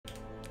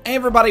Hey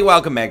everybody,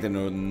 welcome back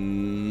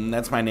to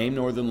that's my name,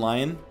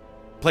 Northernlion.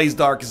 Plays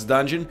Darkest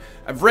Dungeon.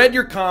 I've read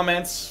your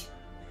comments.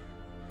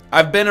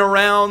 I've been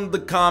around the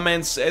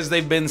comments as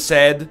they've been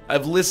said.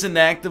 I've listened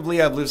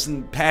actively, I've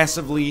listened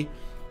passively.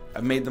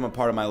 I've made them a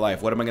part of my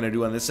life. What am I going to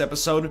do on this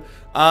episode?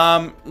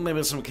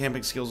 Maybe some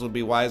camping skills would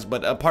be wise,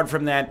 but apart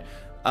from that,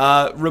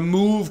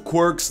 remove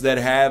quirks that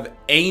have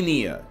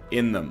Ania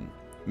in them.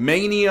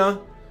 Mania,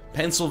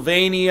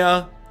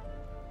 Pennsylvania.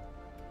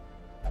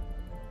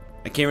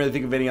 I can't really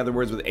think of any other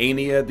words with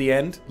Ania at the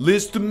end.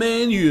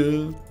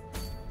 Listomania. So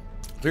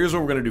here's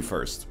what we're going to do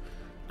first.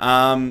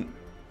 Yeah,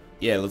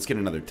 let's get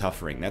another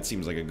tough ring. That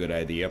seems like a good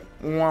idea.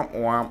 Womp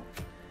womp.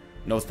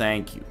 No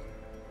thank you.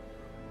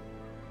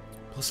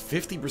 Plus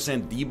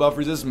 50% debuff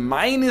resist.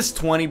 Minus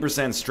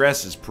 20%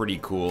 stress is pretty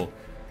cool.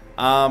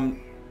 Well,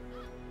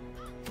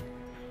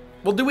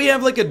 do we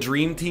have like a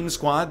dream team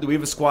squad? Do we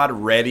have a squad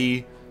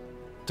ready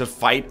to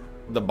fight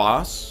the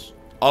boss?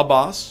 A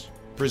boss?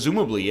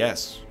 Presumably,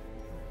 yes.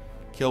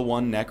 Kill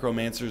one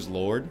Necromancer's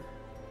Lord.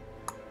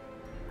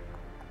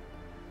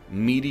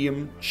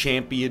 Medium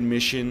champion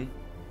mission.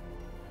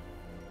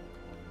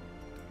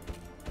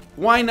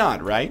 Why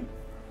not, right?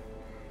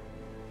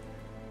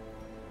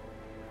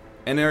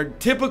 And our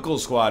typical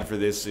squad for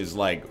this is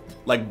like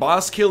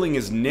boss killing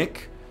is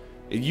Nick.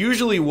 It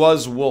usually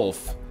was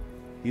Wolf.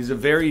 He's a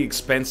very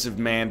expensive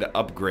man to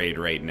upgrade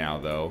right now,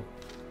 though.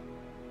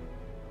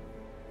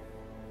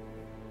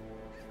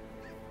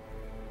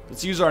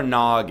 Let's use our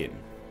noggin.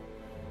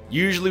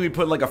 Usually we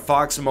put like a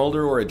Fox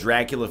Mulder or a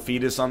Dracula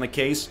Fetus on the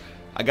case.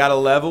 I got a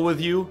level with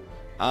you.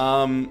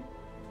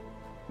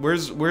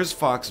 Where's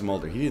Fox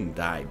Mulder? He didn't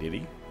die, did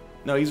he?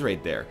 No, he's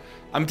right there.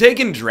 I'm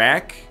taking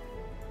Drac.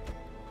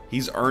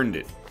 He's earned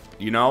it,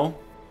 you know?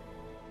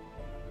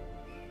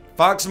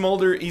 Fox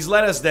Mulder, he's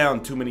let us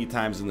down too many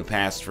times in the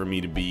past for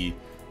me to be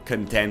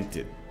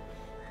contented.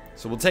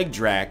 So we'll take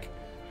Drac.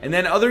 And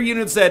then other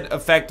units that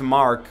affect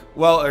Mark,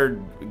 well, or,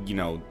 you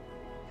know,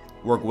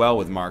 work well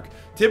with Mark,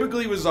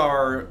 typically was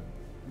our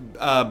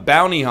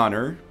bounty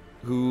hunter,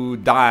 who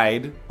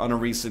died on a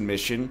recent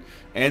mission,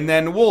 and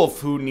then Wolf,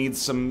 who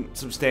needs some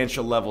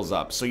substantial levels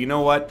up. So you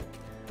know what?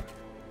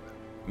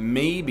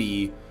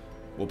 Maybe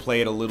we'll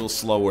play it a little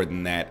slower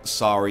than that.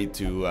 Sorry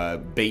to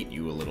bait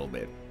you a little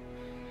bit.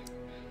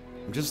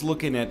 I'm just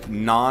looking at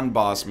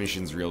non-boss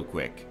missions real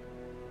quick.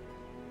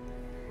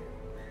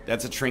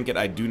 That's a trinket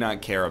I do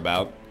not care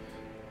about.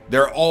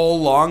 They're all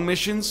long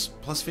missions,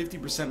 plus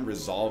 50%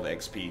 resolve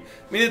XP.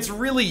 I mean, it's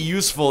really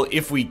useful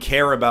if we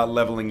care about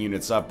leveling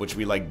units up, which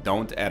we, like,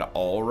 don't at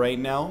all right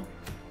now.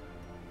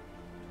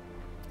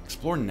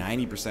 Explore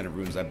 90% of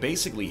rooms. I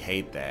basically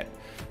hate that.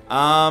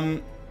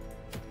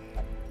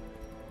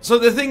 So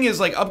the thing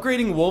is, like,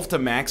 upgrading Wolf to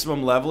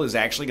maximum level is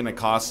actually going to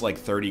cost, like,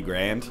 30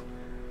 grand.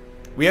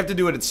 We have to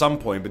do it at some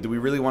point, but do we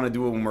really want to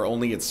do it when we're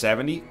only at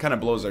 70? Kind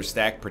of blows our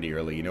stack pretty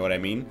early, you know what I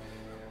mean?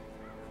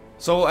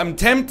 So I'm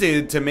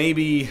tempted to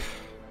maybe...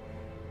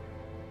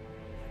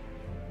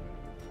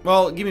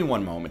 Well, give me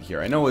one moment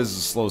here. I know it was a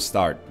slow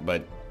start,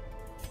 but...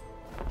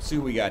 See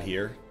what we got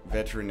here.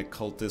 Veteran,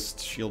 Occultist,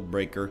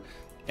 Shieldbreaker,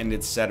 and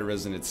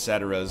etceteras and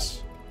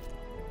etceteras.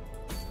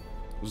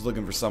 Was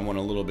looking for someone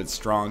a little bit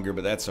stronger,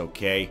 but that's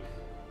okay.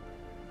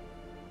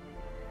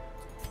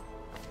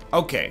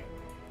 Okay.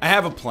 I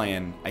have a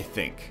plan, I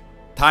think.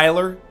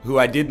 Tyler, who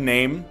I did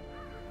name.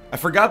 I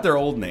forgot their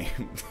old name.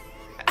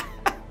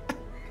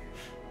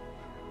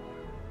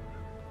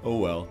 Oh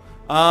well.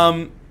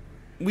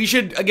 We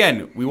should,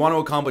 again, we want to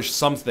accomplish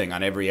something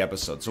on every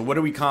episode. So what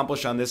do we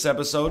accomplish on this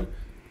episode?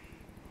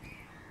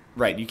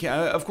 Right, you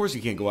can't, of course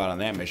you can't go out on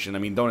that mission. I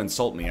mean, don't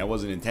insult me. I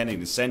wasn't intending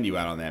to send you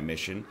out on that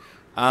mission.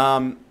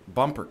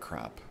 Bumper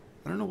crop.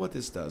 I don't know what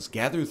this does.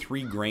 Gather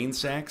 3 grain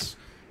sacks.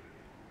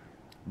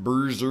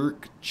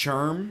 Berserk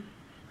charm.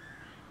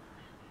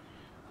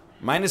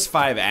 Minus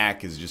 5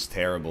 AC is just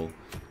terrible.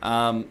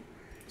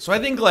 So I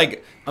think,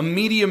 like, a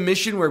medium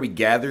mission where we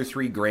gather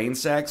 3 grain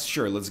sacks,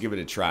 sure, let's give it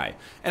a try.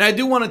 And I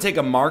do want to take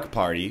a Mark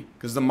Party,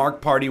 because the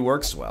Mark Party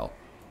works well.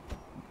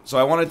 So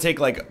I want to take,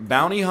 like,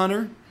 Bounty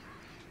Hunter,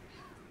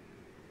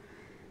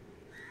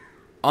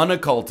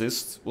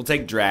 Unoccultist, we'll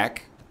take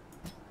Drac,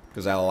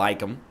 because I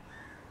like him.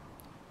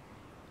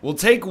 We'll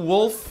take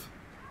Wolf,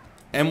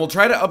 and we'll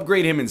try to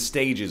upgrade him in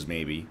stages,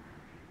 maybe.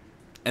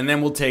 And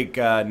then we'll take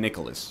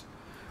Nicholas.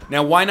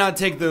 Now, why not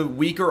take the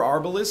weaker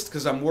Arbalist?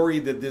 Because I'm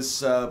worried that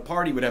this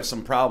party would have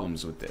some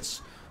problems with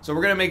this. So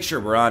we're going to make sure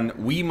we're on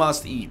We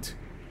Must Eat.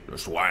 The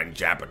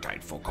swine's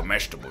appetite for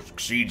comestibles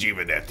exceeds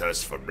even their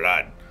thirst for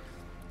blood.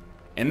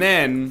 And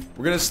then,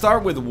 we're going to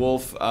start with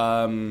Wolf.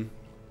 You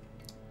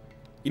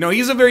know,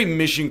 he's a very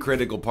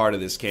mission-critical part of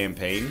this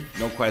campaign.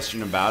 No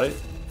question about it.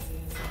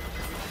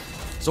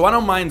 So I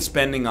don't mind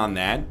spending on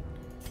that.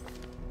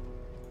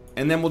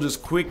 And then we'll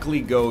just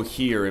quickly go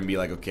here and be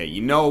like, okay,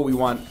 you know we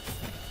want...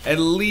 at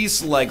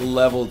least, like,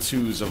 level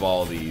 2s of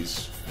all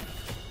these.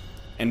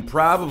 And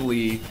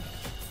probably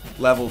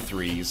level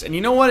 3s. And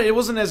you know what? It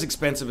wasn't as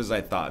expensive as I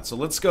thought. So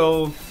let's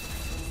go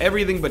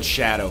everything but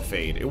Shadow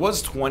Fade. It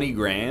was 20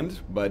 grand,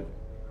 but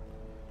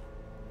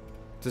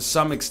To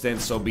some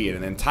extent, so be it.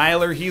 And then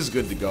Tyler, he's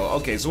good to go.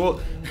 Okay, so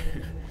we'll...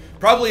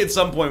 probably at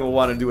some point we'll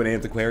want to do an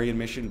antiquarian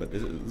mission, but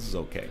this is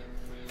okay.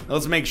 Now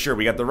let's make sure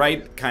we got the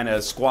right kind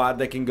of squad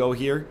that can go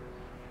here.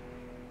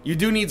 You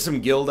do need some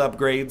guild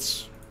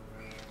upgrades.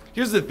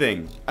 Here's the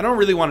thing. I don't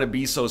really want to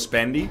be so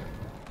spendy,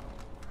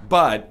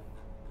 but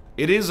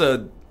it is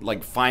a,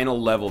 like,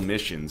 final level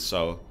mission,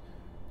 so...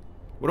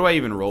 What do I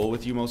even roll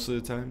with you most of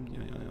the time?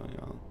 Yeah.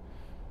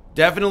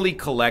 Definitely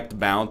collect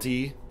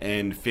bounty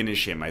and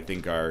finish him, I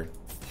think, are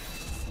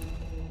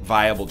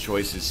viable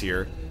choices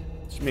here.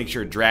 Just make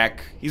sure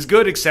Drac... He's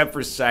good except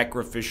for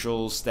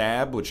sacrificial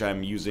stab, which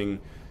I'm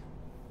using,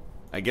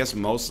 I guess,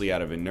 mostly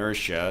out of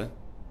inertia.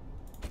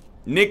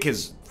 Nick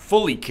is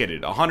fully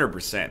kitted,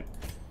 100%.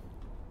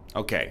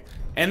 Okay.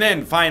 And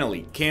then,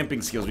 finally,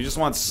 camping skills. We just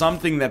want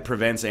something that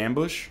prevents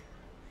ambush.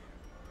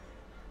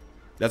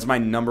 That's my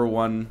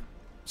 #1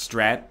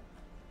 strat.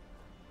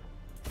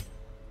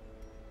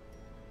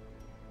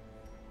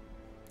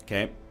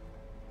 Okay.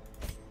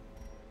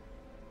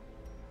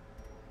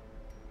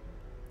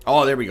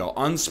 Oh, there we go.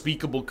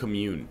 Unspeakable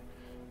commune.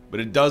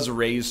 But it does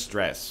raise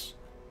stress.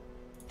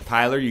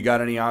 Tyler, you got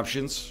any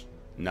options?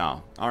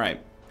 No.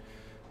 Alright.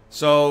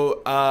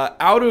 So,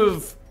 out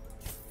of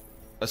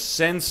a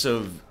sense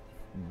of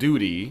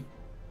duty,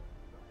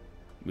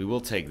 we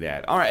will take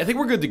that. Alright, I think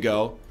we're good to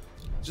go.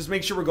 Just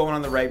make sure we're going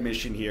on the right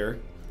mission here.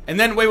 And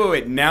then,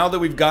 wait. Now that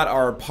we've got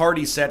our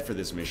party set for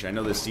this mission, I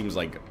know this seems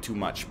like too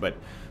much, but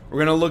we're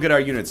going to look at our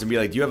units and be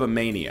like, do you have a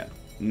mania?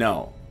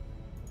 No.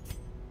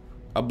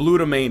 A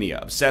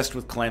blutomania, obsessed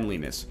with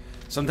cleanliness.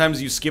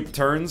 Sometimes you skip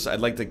turns.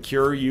 I'd like to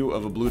cure you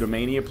of a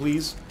blutomania,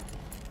 please.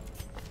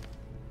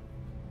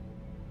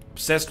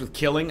 Obsessed with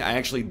killing. I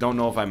actually don't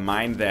know if I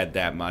mind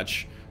that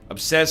much.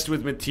 Obsessed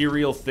with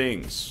material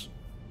things.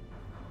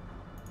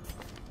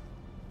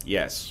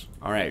 Yes.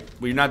 Alright.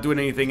 Well, you're not doing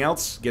anything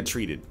else? Get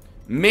treated.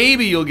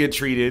 Maybe you'll get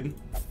treated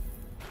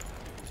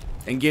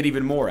and get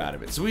even more out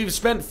of it. So we've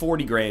spent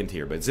 40 grand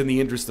here, but it's in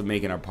the interest of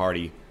making our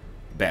party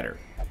better.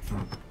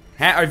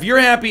 If you're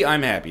happy,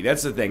 I'm happy.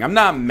 That's the thing. I'm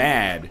not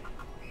mad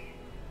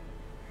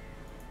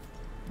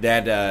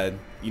that,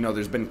 you know,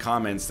 there's been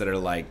comments that are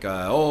like,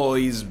 oh,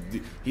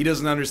 he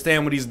doesn't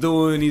understand what he's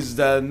doing, he's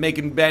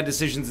making bad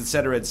decisions,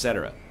 etc.,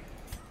 etc.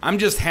 I'm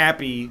just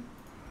happy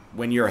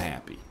when you're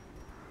happy.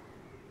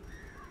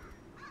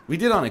 We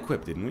did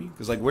unequip, didn't we?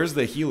 Because, like, where's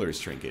the healer's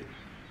trinket?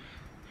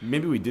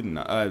 Maybe we didn't.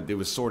 It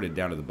was sorted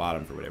down to the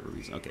bottom for whatever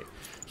reason. Okay.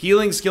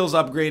 Healing skills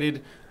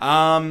upgraded.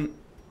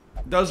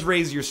 Does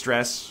raise your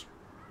stress.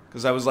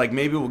 Because I was like,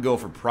 maybe we'll go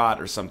for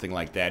prot or something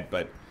like that,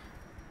 but...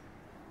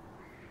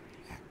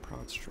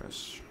 Prot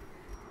stress.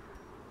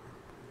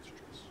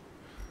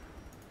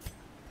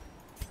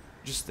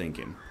 Just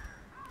thinking.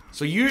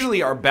 So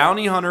usually our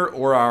bounty hunter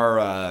or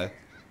our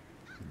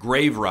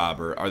grave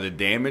robber are the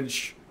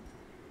damage...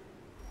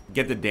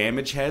 Get the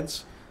damage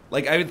heads.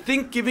 Like, I would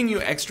think giving you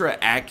extra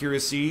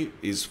accuracy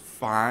is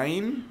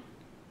fine.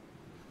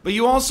 But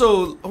you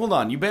also... Hold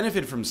on. You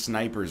benefit from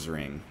Sniper's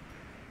Ring.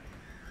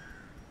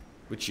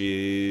 Which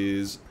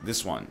is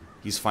this one.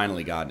 He's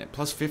finally gotten it.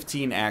 Plus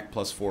 15 AC,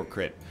 plus 4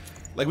 crit.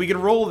 Like, we could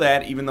roll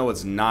that even though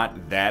it's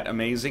not that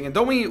amazing. And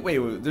don't we...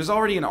 Wait, there's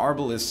already an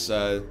Arbalest...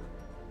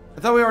 I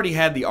thought we already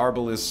had the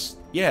Arbalest...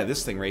 Yeah,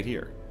 this thing right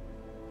here.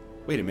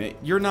 Wait a minute.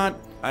 You're not...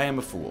 I am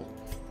a fool.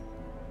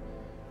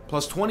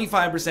 Plus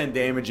 25%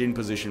 damage in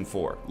position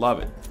 4. Love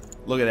it.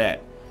 Look at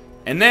that.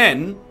 And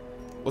then,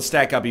 we'll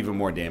stack up even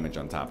more damage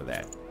on top of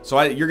that.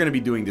 So you're going to be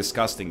doing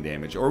disgusting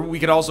damage. Or we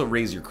could also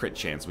raise your crit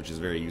chance, which is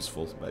very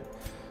useful. But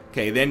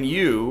okay, then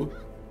you...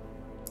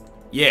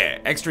 Yeah,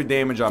 extra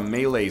damage on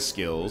melee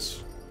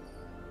skills.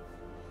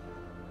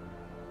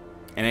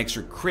 And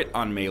extra crit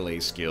on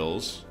melee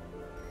skills.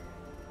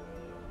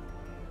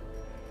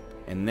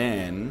 And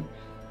then...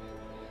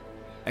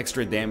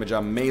 extra damage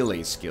on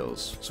melee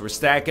skills. So we're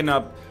stacking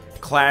up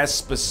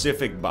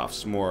class-specific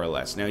buffs, more or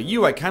less. Now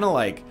you, I kind of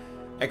like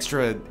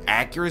extra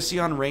accuracy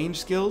on range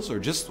skills, or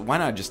just, why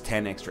not just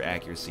 10 extra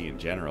accuracy in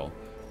general?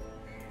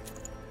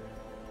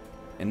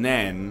 And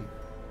then,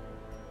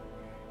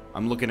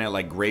 I'm looking at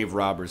like grave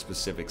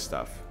robber-specific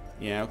stuff.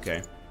 Yeah,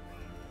 okay.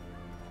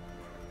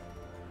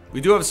 We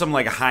do have some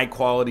like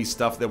high-quality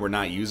stuff that we're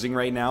not using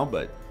right now,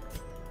 but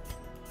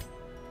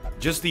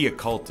just the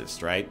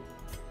occultist, right?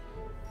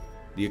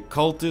 The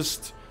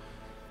occultist,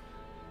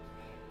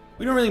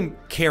 we don't really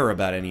care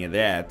about any of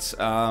that.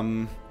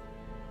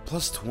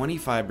 Plus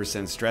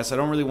 25% stress. I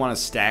don't really want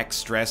to stack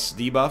stress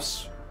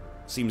debuffs.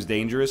 Seems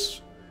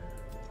dangerous.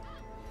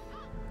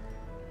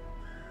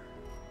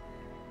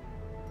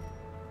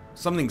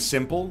 Something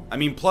simple. I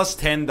mean, plus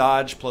 10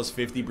 dodge, plus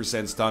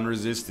 50% stun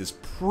resist is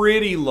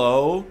pretty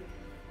low.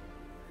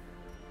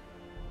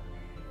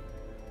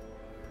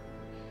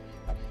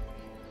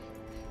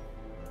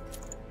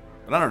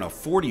 But I don't know,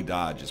 40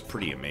 dodge is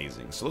pretty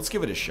amazing. So let's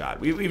give it a shot.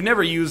 We've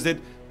never used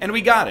it, and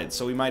we got it,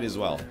 so we might as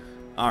well.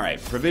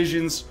 Alright,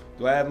 provisions.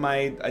 Do I have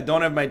my... I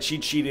don't have my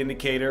cheat sheet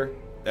indicator.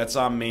 That's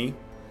on me.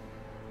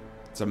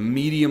 It's a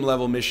medium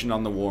level mission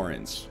on the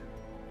Warrens.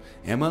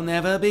 And we'll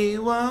never be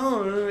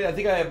worried. I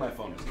think I have my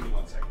phone. Just give me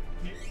 1 second.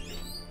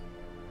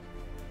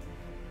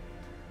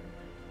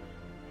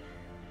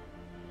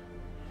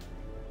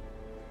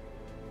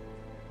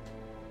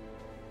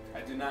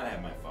 do not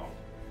have my phone.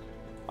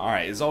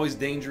 Alright, it's always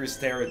dangerous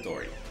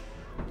territory.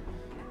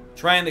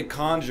 Trying to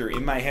conjure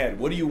in my head.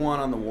 What do you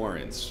want on the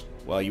Warrens?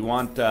 Well, you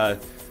want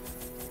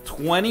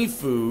 20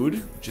 food,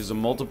 which is a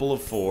multiple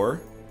of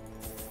 4.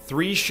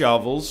 3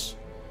 shovels.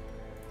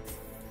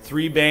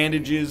 3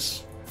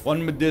 bandages.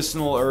 1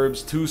 medicinal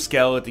herbs. 2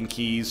 skeleton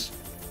keys.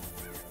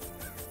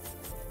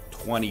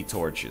 20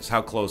 torches.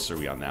 How close are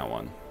we on that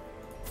one?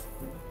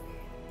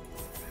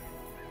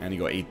 And you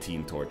go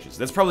 18 torches.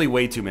 That's probably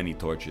way too many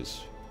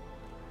torches.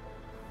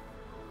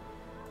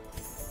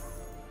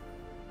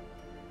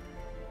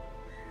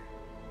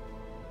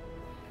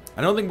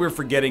 I don't think we're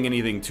forgetting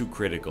anything too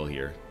critical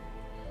here.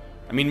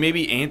 I mean,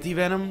 maybe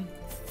anti-venom?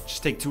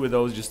 Just take 2 of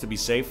those just to be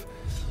safe.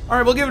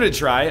 Alright, we'll give it a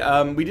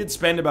try. We did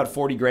spend about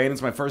 40 grand.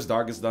 It's my first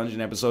Darkest Dungeon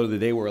episode of the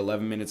day. We're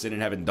 11 minutes in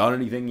and haven't done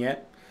anything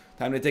yet.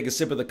 Time to take a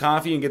sip of the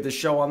coffee and get this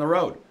show on the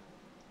road.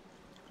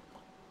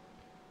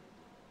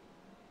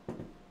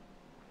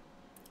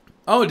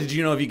 Oh, did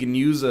you know if you can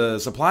use a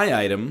supply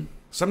item,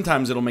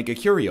 sometimes it'll make a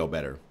curio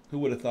better? Who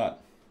would have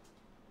thought?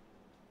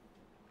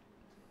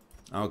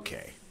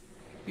 Okay.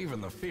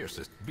 Even the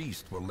fiercest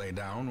beast will lay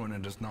down when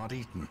it is not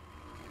eaten.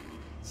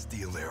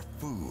 Steal their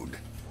food.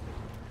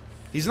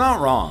 He's not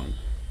wrong.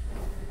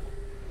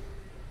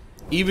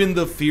 Even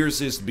the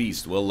fiercest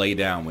beast will lay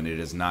down when it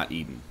is not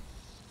eaten.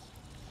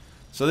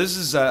 So this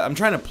is, I'm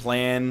trying to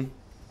plan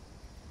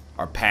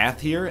our path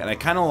here, and I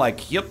kind of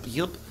like, yep,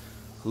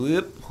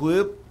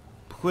 whip.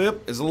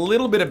 There's a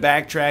little bit of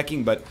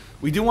backtracking, but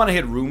we do want to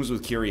hit rooms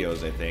with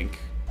curios, I think.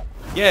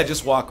 Yeah,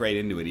 just walk right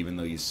into it, even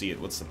though you see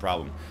it. What's the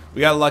problem?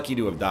 We got lucky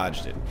to have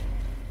dodged it.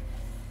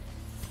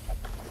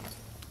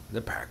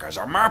 The pack has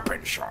a map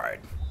inside.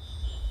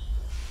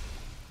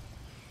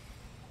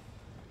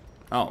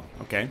 Oh,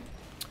 okay.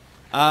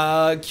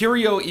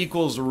 Curio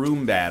equals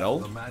room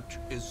battle.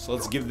 So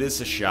let's give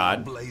this a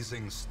shot.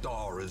 Blazing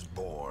star is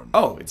born.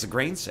 Oh, it's a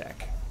grain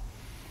sack.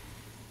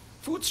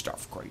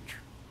 Foodstuff crate.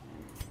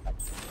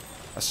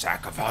 A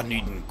sack of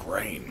uneaten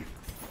grain.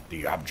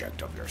 The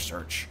object of your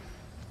search.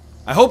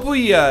 I hope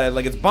we,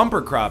 like, it's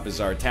Bumper Crop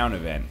is our town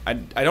event.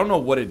 I don't know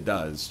what it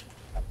does.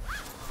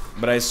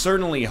 But I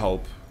certainly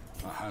hope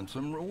a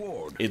handsome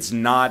reward. It's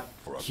not,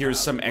 here's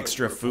some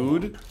extra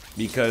food.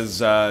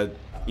 Because,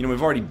 you know,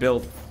 we've already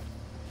built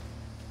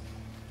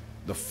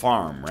the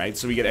farm, right?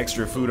 So we get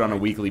extra food on a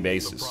weekly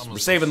basis. We're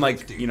saving,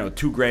 like, you know,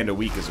 2 grand a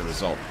week as a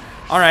result.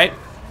 Alright.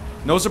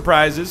 No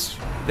surprises.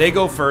 They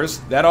go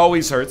first. That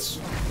always hurts.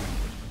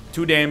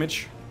 2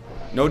 damage.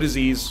 No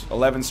disease.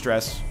 11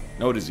 stress.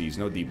 No disease.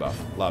 No debuff.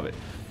 Love it.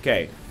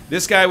 Okay.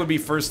 This guy would be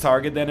first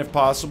target then if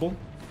possible.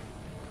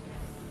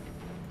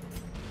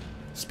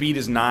 Speed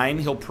is 9.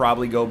 He'll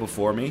probably go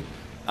before me.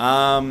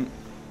 A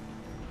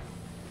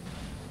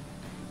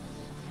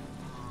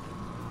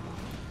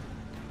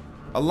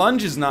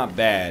lunge is not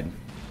bad.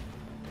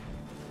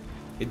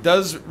 It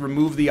does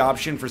remove the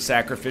option for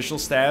sacrificial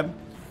stab.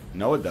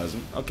 No, it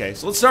doesn't. Okay,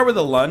 so let's start with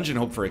a lunge and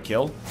hope for a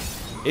kill.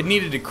 It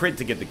needed a crit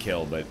to get the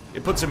kill, but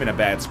it puts him in a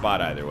bad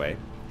spot either way.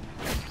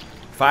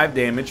 5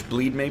 damage.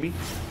 Bleed, maybe?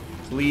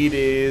 Bleed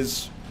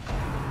is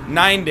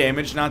 9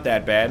 damage. Not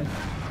that bad.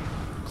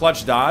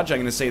 Clutch dodge. I'm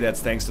going to say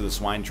that's thanks to the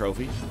swine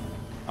trophy.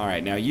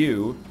 Alright, now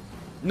you.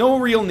 No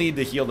real need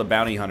to heal the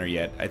bounty hunter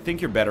yet. I think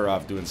you're better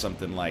off doing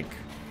something like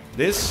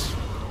this.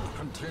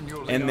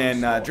 And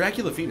then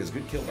Dracula Feet is a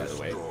good kill, by the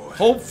way.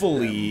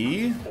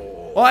 Hopefully...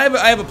 Well, I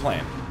have a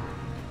plan.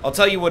 I'll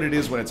tell you what it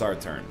is when it's our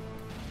turn.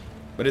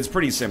 But it's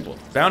pretty simple.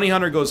 Bounty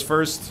hunter goes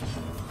first.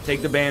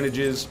 Take the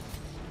bandages.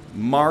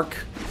 Mark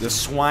the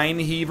swine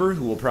heaver,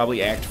 who will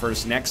probably act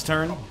first next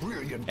turn.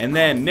 And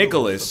then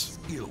Nicholas,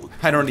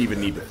 I don't even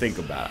need to think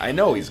about it. I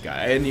know he's got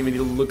it. I didn't even need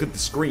to look at the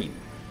screen.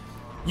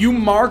 You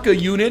mark a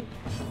unit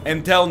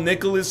and tell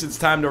Nicholas it's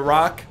time to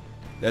rock.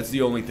 That's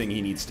the only thing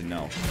he needs to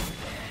know.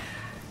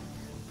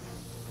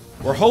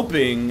 We're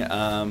hoping,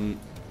 I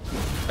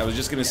was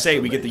just going to say,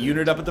 we get the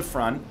unit up at the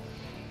front.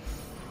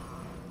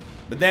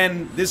 But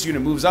then this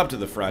unit moves up to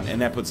the front,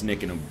 and that puts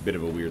Nick in a bit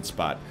of a weird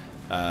spot.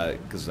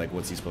 Because, like,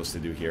 what's he supposed to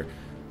do here?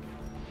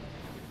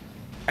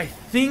 I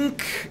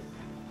think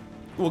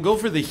we'll go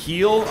for the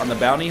heal on the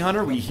bounty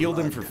hunter. We healed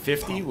him for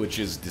 50, which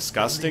is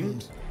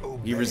disgusting.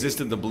 He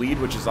resisted the bleed,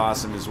 which is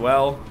awesome as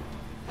well.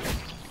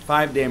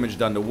 5 damage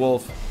done to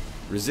Wolf.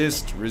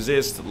 Resist,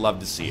 resist, love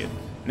to see it.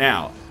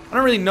 Now, I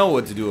don't really know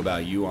what to do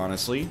about you,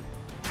 honestly.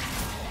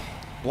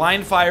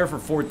 Blind Fire for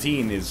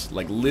 14 is,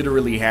 like,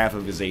 literally half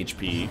of his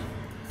HP.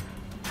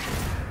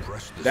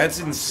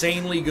 That's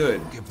insanely good.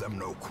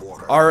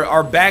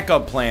 Our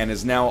backup plan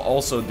is now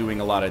also doing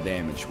a lot of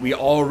damage. We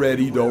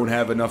already don't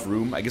have enough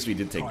room. I guess we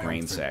did take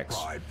grain sacks.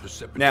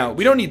 Now,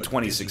 we don't need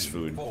 26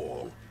 food.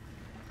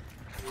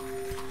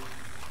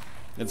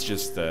 That's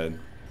just,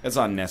 that's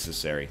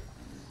unnecessary.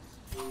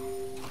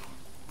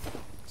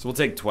 So we'll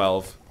take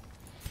 12.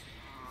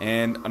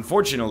 And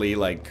unfortunately,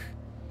 like,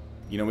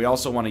 you know, we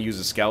also want to use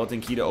a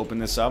skeleton key to open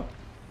this up.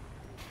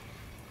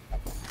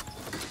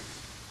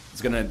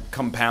 It's going to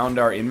compound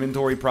our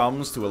inventory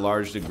problems to a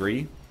large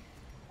degree.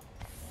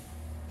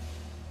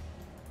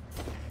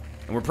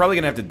 And we're probably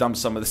going to have to dump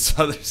some of this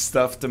other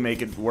stuff to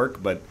make it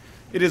work, but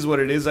it is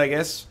what it is, I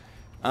guess.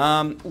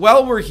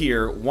 While we're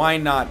here, why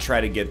not try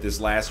to get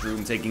this last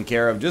room taken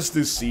care of just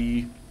to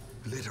see...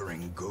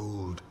 Glittering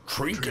gold,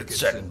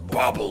 trinkets and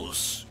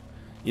baubles.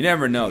 You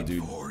never know,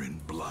 dude. Pour in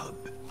blood.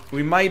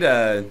 We might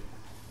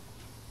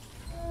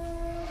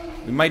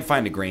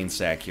find a grain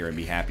sack here and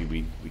be happy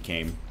we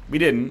came. We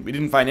didn't. We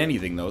didn't find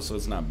anything, though, so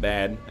it's not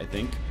bad, I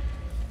think.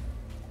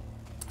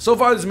 So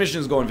far, this mission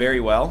is going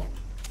very well.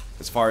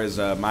 As far as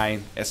my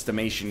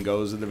estimation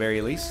goes, at the very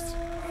least.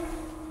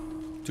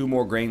 2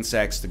 more grain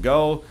sacks to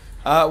go.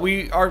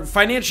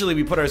 Financially,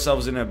 we put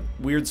ourselves in a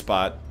weird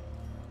spot.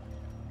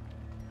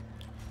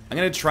 I'm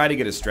going to try to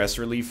get a stress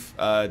relief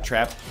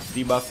trap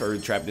debuff or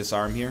trap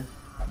disarm here.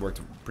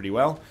 Worked pretty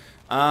well.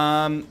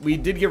 We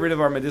did get rid of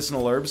our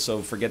medicinal herbs,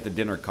 so forget the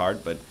dinner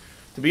cart. But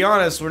to be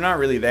honest, we're not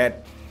really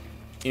that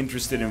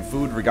interested in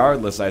food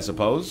regardless, I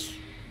suppose.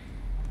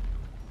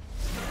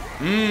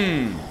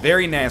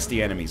 Very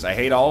nasty enemies. I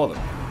hate all of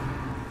them.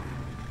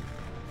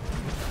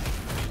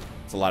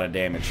 It's a lot of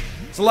damage.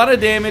 It's a lot of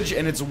damage,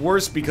 and it's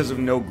worse because of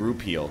no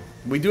group heal.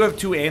 We do have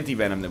 2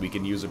 anti-venom that we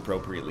can use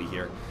appropriately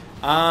here.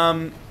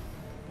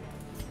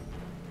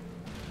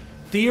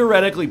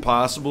 Theoretically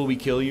possible we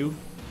kill you.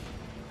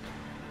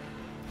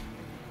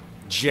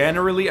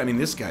 Generally, I mean,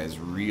 this guy is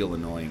real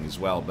annoying as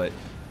well, but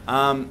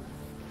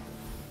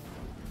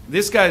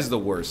this guy's the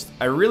worst.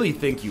 I really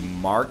think you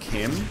mark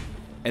him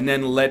and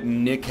then let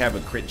Nick have a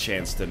crit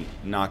chance to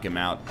knock him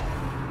out.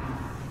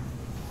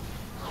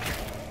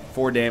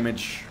 4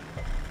 damage.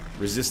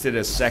 Resisted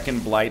a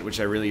second blight, which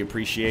I really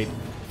appreciate.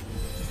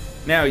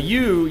 Now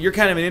you're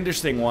kind of an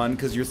interesting one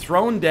because your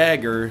thrown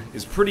dagger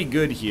is pretty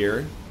good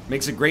here.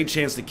 Makes a great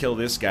chance to kill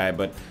this guy,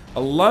 but a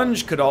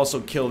lunge could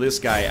also kill this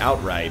guy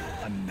outright.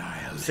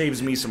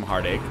 Saves me some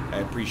heartache. I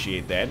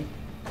appreciate that.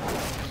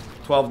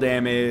 12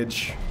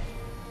 damage.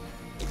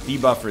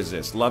 Debuff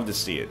resist. Love to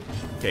see it.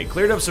 Okay,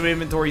 cleared up some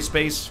inventory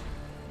space.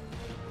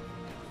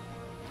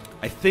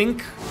 I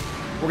think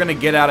we're going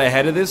to get out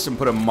ahead of this and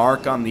put a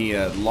mark on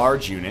the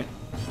large unit.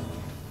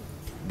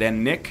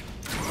 Then Nick.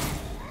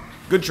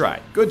 Good try.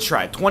 Good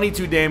try.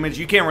 22 damage.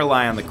 You can't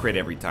rely on the crit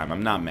every time.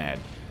 I'm not mad.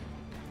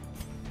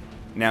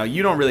 Now,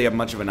 you don't really have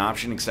much of an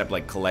option except,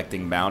 like,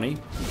 collecting bounty.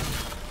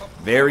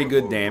 Very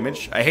good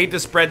damage. I hate to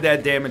spread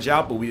that damage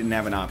out, but we didn't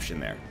have an option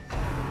there.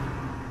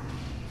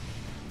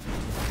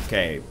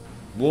 Okay.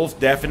 Wolf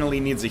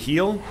definitely needs a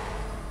heal.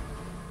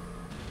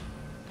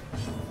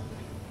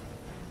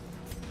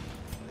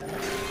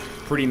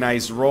 Pretty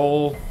nice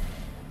roll.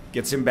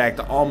 Gets him back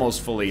to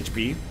almost full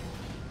HP.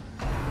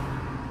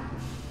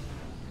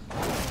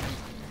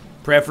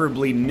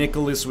 Preferably,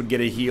 Nicholas would get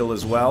a heal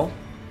as well.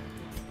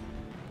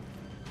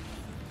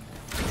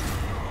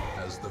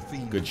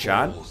 Good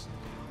shot.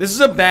 This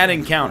is a bad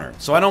encounter,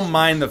 so I don't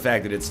mind the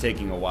fact that it's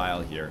taking a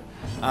while here.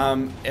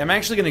 I'm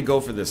actually going to go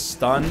for the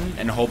stun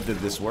and hope that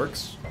this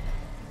works.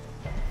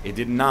 It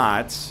did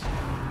not.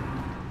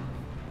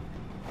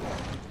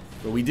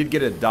 But we did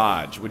get a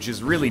dodge, which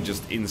is really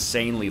just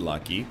insanely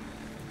lucky.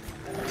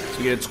 So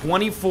we get a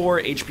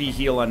 24 HP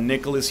heal on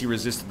Nicholas. He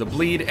resisted the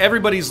bleed.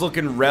 Everybody's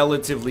looking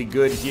relatively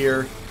good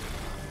here.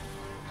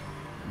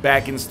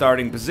 Back in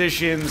starting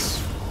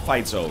positions.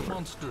 Fight's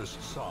over.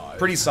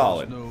 Pretty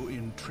solid. No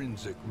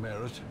intrinsic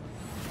merit,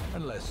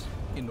 unless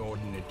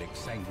inordinate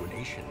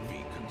exsanguination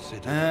be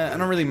considered. I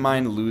don't really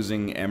mind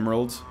losing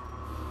Emerald,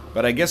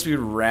 but I guess we'd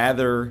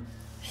rather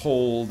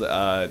hold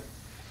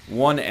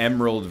 1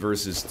 Emerald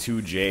versus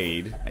 2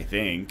 Jade, I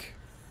think,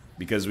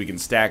 because we can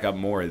stack up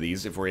more of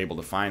these if we're able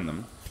to find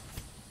them.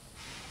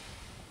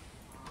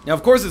 Now,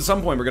 of course, at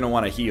some point we're going to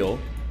want to heal.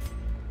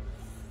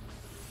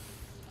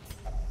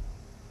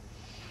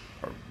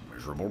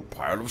 Miserable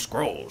pile of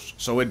scrolls.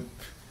 So it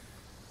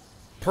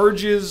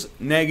purges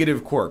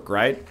negative quirk,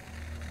 right?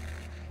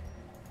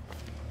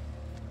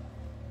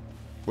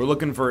 We're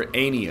looking for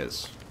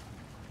Aeneas.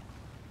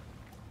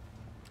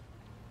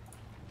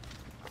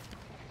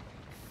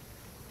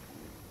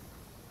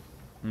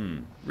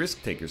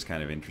 Risk taker's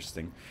kind of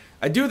interesting.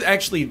 I do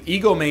actually,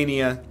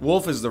 Egomania.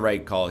 Wolf is the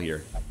right call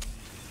here.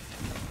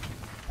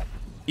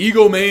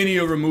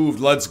 Egomania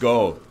removed. Let's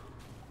go.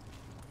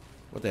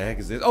 What the heck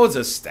is this? Oh, it's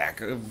a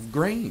stack of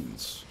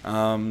grains.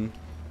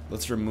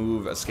 Let's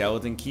remove a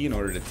skeleton key in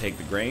order to take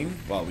the grain.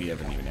 Well, we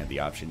haven't even had the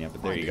option yet,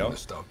 but there you go. The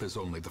stuff is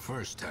only the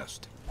first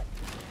test.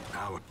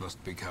 Now it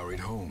must be carried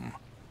home.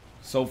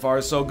 So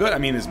far, so good. I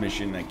mean, this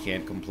mission, I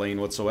can't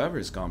complain whatsoever.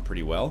 It's gone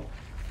pretty well.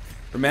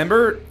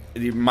 Remember,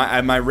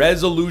 my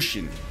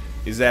resolution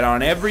is that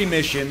on every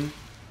mission,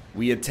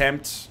 we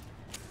attempt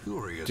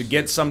to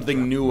get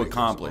something new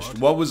accomplished.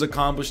 What was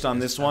accomplished on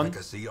this one?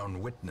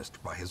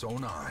 Unwitnessed by his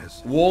own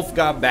eyes. Wolf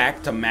got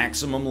back to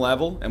maximum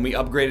level, and we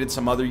upgraded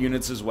some other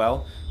units as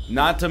well.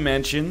 Not to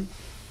mention,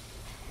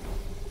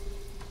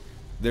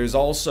 there's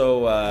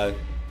also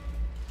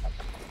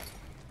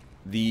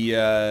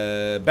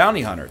the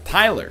bounty hunter,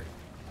 Tyler.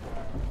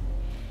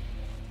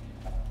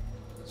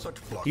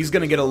 He's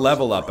gonna get a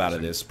level up out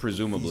of this,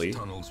 presumably. These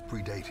tunnels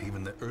predate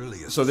even the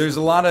earliest. So there's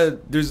a lot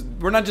of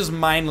we're not just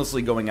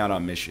mindlessly going out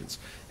on missions.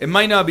 It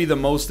might not be the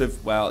most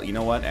well, you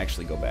know what?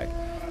 Actually, go back.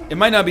 It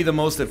might not be the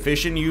most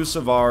efficient use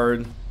of our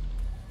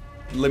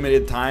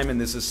limited time in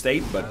this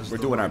estate, but we're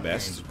doing our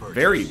best.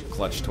 Very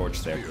clutch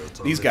torch there.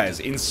 These guys,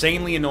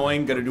 insanely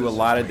annoying, gonna do a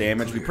lot of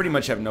damage. We pretty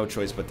much have no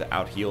choice but to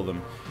out-heal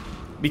them.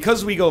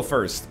 Because we go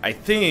first, I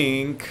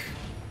think...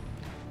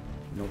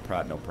 No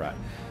prod, no prod.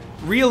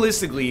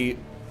 Realistically,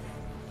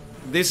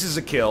 this is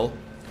a kill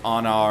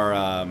on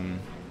our,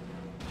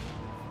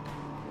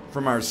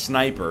 from our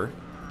sniper.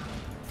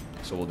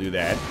 So we'll do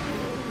that.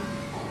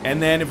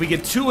 And then if we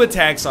get 2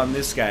 attacks on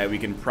this guy, we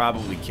can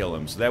probably kill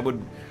him. So that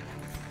would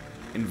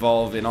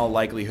involve, in all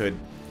likelihood,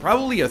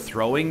 probably a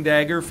throwing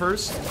dagger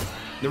first.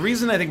 The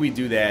reason I think we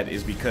do that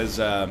is because,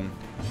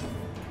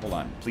 hold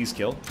on, please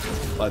kill.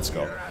 Let's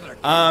go.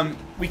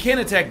 We can't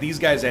attack these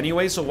guys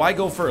anyway, so why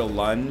go for a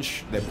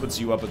lunge that puts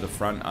you up at the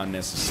front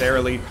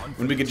unnecessarily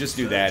when we could just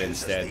do that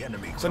instead?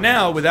 So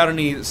now, without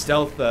any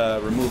stealth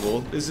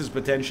removal, this is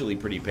potentially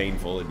pretty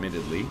painful,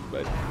 admittedly,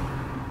 but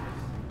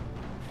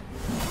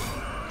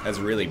that's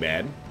really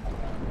bad.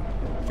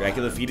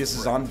 Dracula Fetus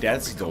is on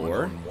death's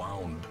door.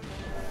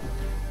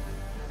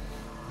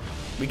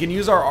 We can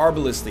use our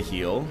Arbalist to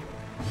heal.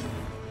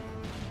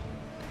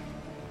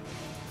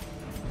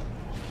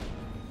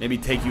 Maybe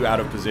take you out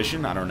of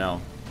position, I don't know.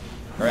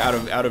 Or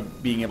out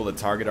of being able to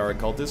target our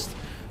occultist.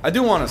 I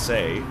do want to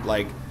say,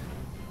 like,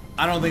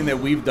 I don't think that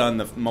we've done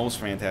the most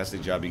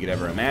fantastic job you could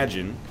ever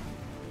imagine.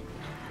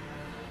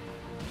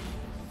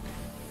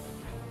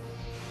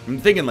 I'm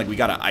thinking like we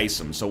gotta ice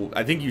him, so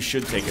I think you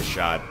should take a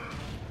shot.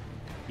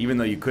 Even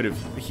though you could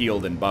have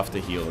healed and buffed a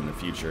heal in the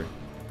future.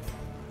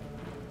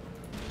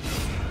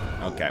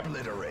 Okay.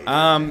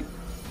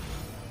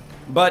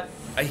 But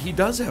he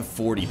does have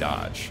 40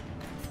 dodge.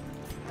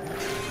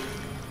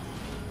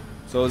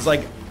 So it's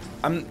like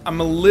I'm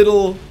a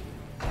little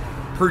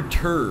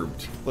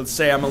perturbed. Let's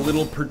say I'm a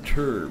little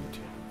perturbed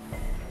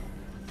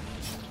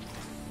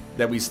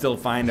that we still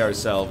find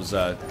ourselves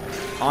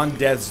on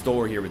death's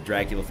door here with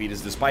Dracula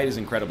Fetus, despite his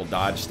incredible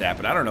dodge stat.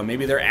 But I don't know,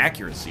 maybe their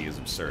accuracy is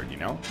absurd, you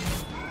know?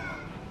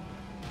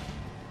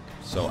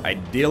 So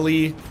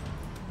ideally,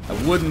 I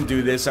wouldn't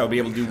do this. I would be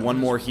able to do one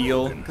more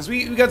heal. Because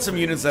we got some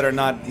units that are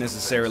not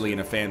necessarily in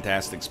a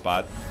fantastic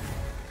spot.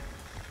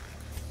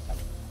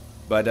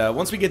 But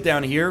once we get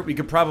down here, we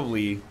could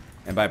probably,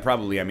 and by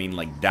probably I mean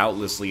like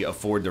doubtlessly,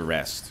 afford to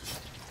rest.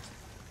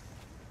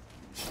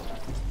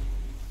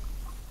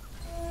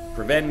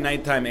 Prevent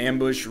nighttime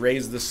ambush,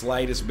 raise the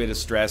slightest bit of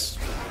stress.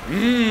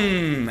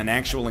 An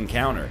actual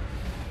encounter.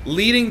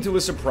 Leading to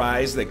a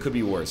surprise that could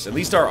be worse. At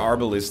least our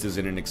Arbalist is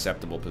in an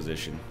acceptable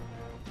position.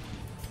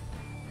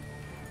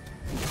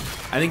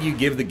 I think you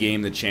give the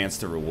game the chance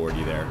to reward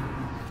you there.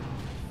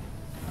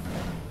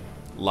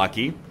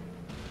 Lucky.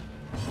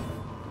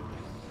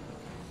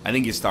 I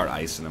think you start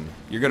icing them.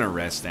 You're gonna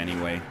rest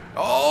anyway.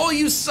 Oh,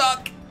 you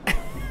suck!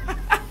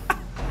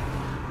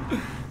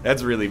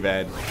 That's really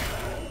bad.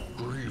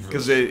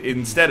 Because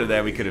instead of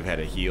that, we could have had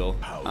a heal.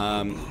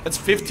 That's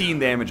 15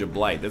 damage of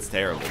blight. That's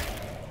terrible.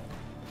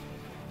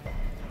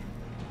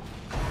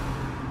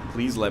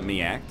 Please let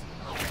me act.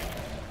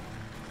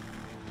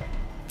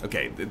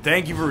 Okay,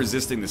 thank you for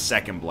resisting the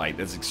second blight.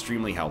 That's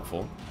extremely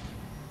helpful.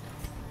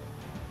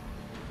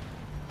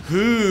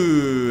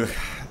 The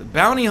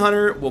bounty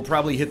hunter will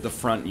probably hit the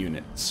front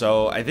unit.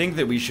 So I think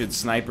that we should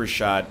sniper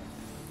shot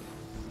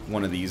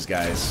one of these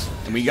guys.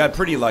 And we got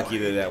pretty lucky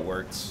that that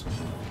worked.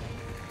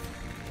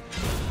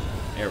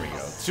 There we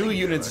go. 2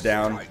 units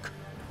down.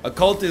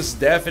 Occultists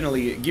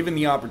definitely, given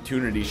the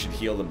opportunity, should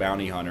heal the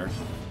bounty hunter.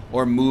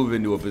 Or move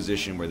into a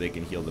position where they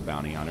can heal the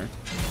bounty hunter.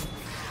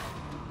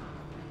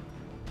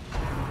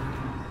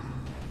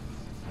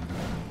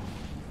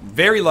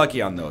 Very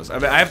lucky on those. I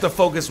mean, I have to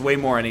focus way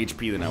more on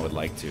HP than I would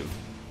like to.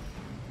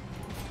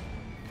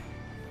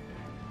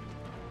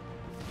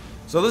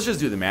 So let's just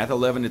do the math.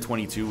 11 to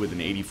 22 with an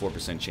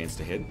 84% chance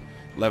to hit.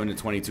 11 to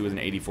 22 with an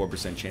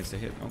 84% chance to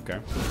hit. Okay.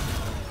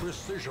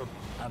 Precision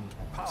and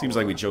power. Seems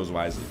like we chose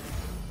wisely.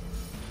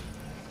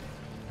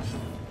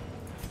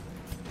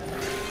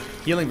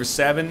 Healing for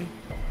 7.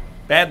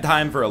 Bad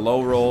time for a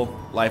low roll.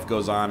 Life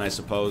goes on, I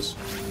suppose.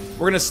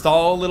 We're going to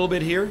stall a little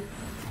bit here.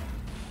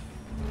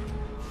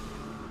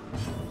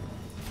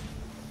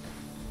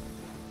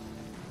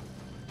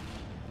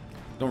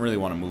 Don't really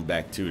want to move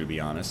back too, to be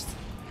honest.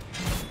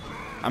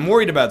 I'm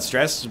worried about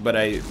stress, but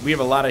we have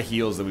a lot of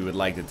heals that we would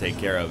like to take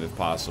care of if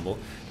possible.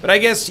 But I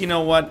guess, you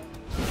know what?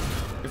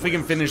 If we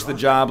can finish the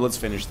job, let's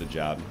finish the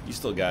job. You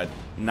still got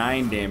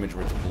 9 damage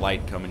worth of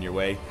blight coming your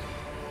way.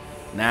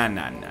 Nah.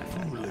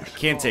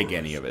 Can't take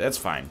any of it. That's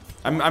fine.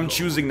 I'm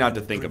choosing not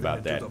to think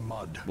about that.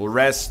 We'll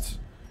rest.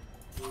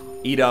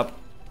 Eat up.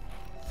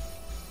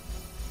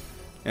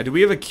 Now, do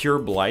we have a cure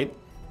blight?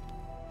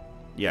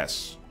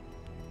 Yes.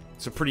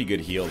 It's a pretty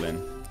good heal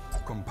then.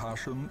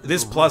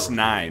 This plus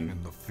 9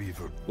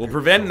 will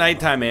prevent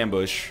nighttime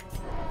ambush,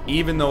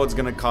 even though it's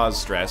going to cause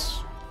stress.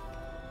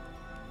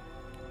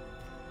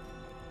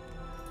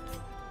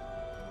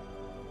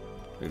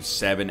 We have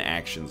 7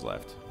 actions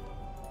left.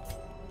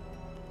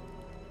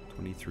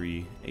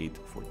 23, 8,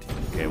 14.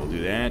 Okay, we'll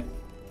do that.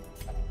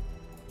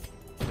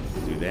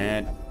 We'll do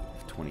that.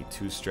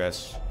 22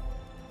 stress.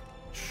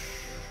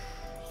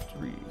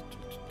 3.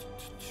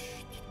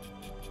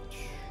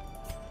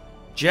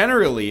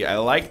 Generally, I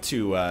like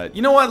to,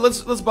 you know what?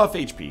 Let's buff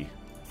HP.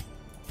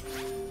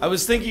 I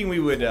was thinking we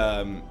would,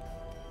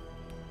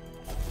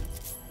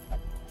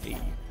 hey.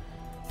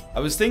 I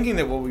was thinking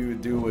that what we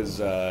would do was,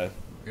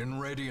 in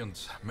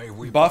radiance, may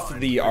we buff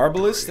the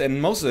Arbalist,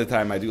 and most of the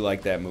time I do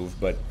like that move,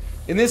 but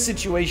in this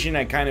situation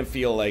I kind of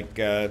feel like,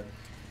 I'd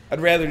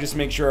rather just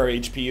make sure our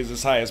HP is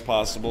as high as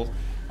possible.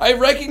 I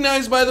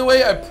recognize, by the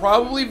way, I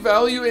probably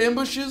value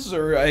ambushes,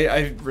 or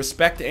I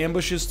respect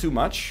ambushes too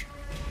much.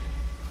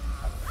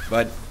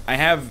 But I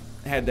have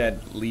had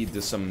that lead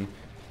to some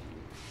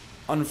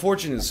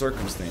unfortunate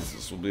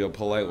circumstances, will be a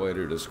polite way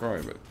to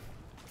describe it.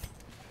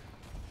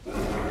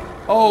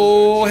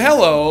 Oh,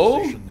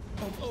 hello!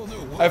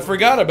 I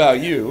forgot about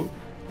you.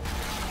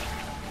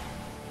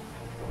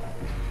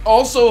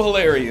 Also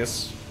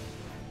hilarious.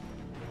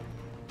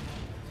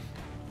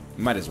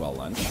 Might as well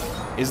lunch.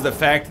 Is the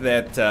fact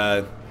that,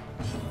 I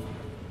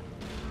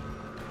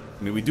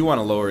mean, we do want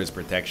to lower his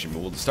protection, but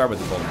we'll start with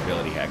the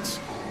vulnerability hex.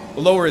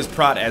 We'll lower his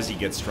prot as he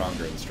gets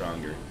stronger and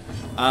stronger.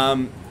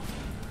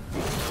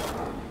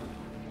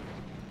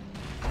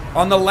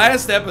 On the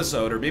last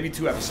episode, or maybe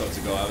 2 episodes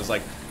ago, I was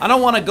like, I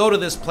don't want to go to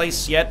this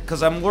place yet,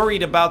 because I'm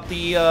worried about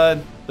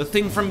the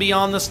thing from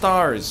beyond the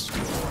stars.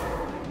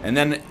 And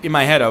then, in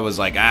my head, I was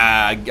like,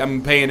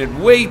 I'm paying it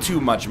way too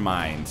much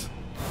mind.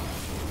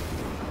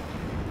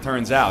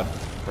 Turns out,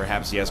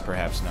 perhaps yes,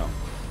 perhaps no.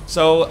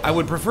 So, I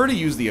would prefer to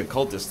use the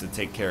occultist to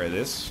take care of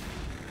this.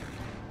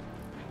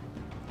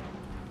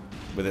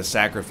 With a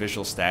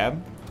sacrificial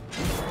stab.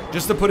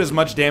 Just to put as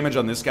much damage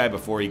on this guy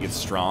before he gets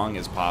strong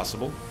as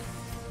possible.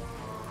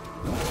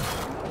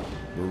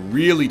 We're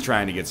really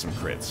trying to get some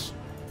crits.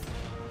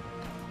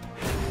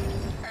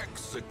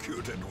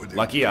 executed with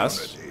Lucky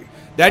us. impunity?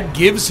 That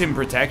gives him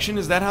protection?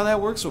 Is that how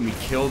that works when we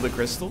kill the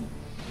crystal?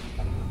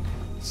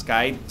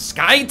 Sky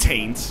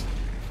Taint?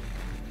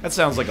 That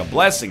sounds like a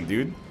blessing,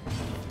 dude.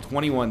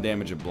 21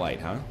 damage of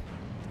blight, huh?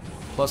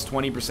 Plus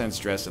 20%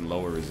 stress and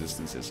lower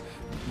resistances.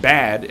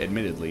 Bad,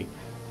 admittedly.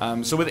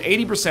 So with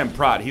 80%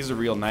 prot, he's a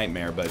real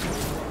nightmare, but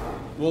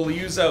we'll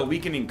use a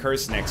weakening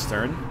curse next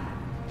turn.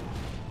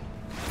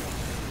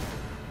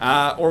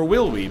 Or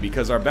will we?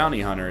 Because our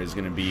bounty hunter is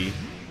going to be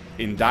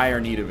in dire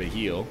need of a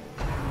heal.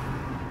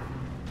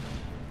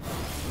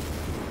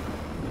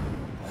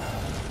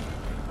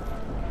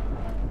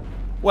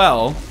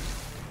 Well,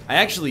 I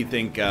actually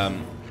think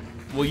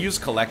we'll use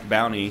collect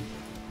bounty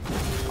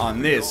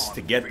on this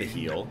to get the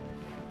heal.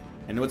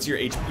 And what's your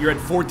HP? You're at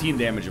 14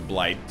 damage of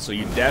blight, so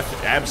you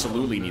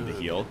absolutely need the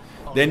heal.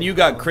 Then you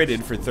got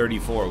critted for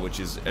 34, which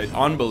is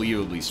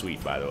unbelievably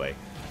sweet, by the way.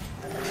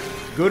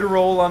 Good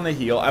roll on the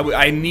heal.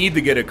 I need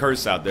to get a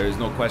curse out. There's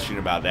no question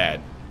about that.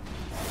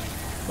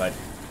 But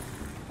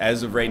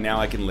as of right now,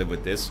 I can live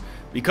with this.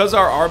 Because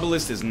our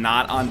Arbalist is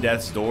not on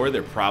death's door,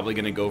 they're probably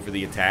going to go for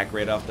the attack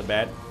right off the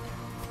bat.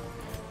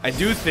 I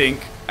do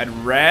think I'd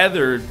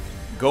rather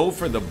go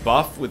for the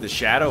buff with the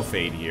Shadow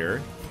Fade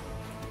here.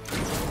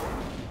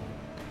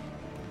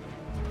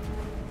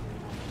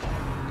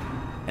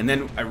 And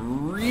then I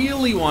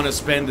really want to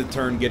spend a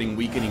turn getting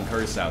Weakening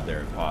Curse out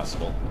there if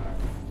possible.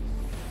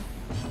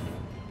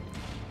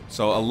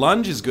 So a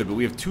lunge is good, but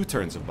we have 2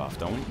 turns of buff,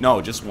 don't we? No,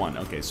 just 1.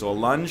 Okay, so a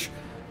lunge,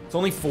 it's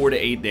only 4 to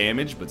 8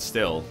 damage, but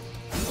still.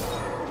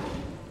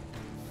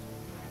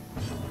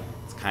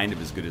 It's kind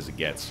of as good as it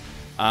gets.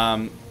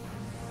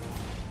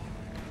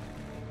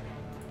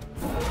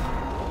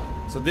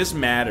 So this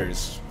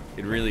matters.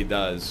 It really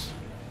does.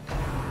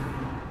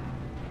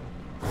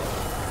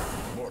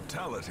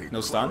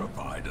 No stun?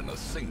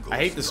 I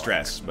hate the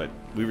stress, but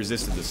we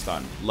resisted the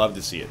stun. Love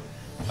to see it.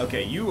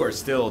 Okay, you are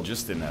still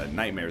just in a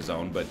nightmare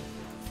zone, but...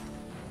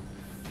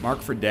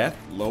 Mark for death,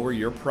 lower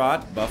your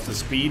prot, buff the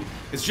speed.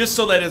 It's just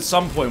so that at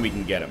some point we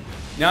can get him.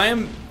 Now I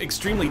am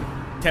extremely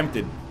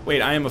tempted.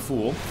 Wait, I am a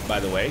fool, by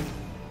the way.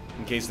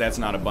 In case that's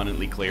not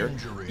abundantly clear.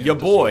 Ya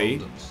boy,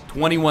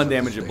 21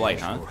 damage of blight,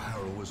 huh?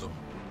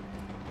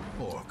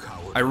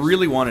 I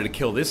really wanted to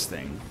kill this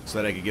thing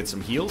so that I could get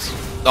some heals.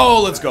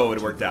 Oh, let's go.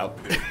 It worked out.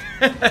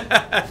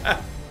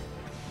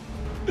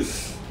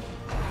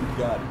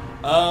 God.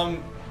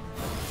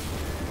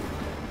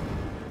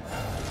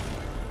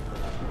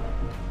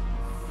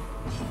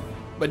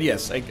 But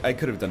yes, I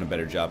could have done a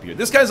better job here.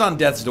 This guy's on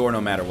death's door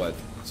no matter what.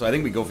 So I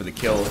think we go for the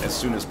kill as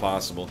soon as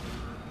possible.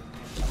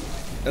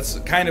 That's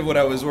kind of what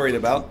I was worried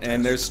about.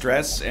 And there's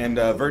stress and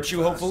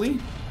virtue, hopefully.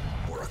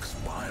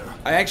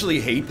 I actually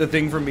hate the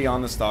thing from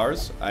beyond the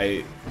stars.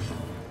 I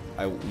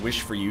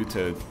wish for you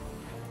to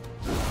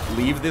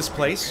leave this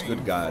place.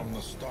 Good God.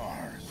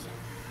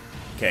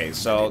 Okay,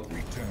 so...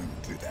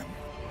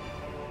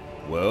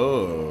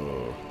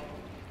 Whoa.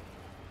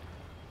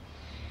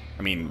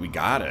 I mean, we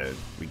gotta.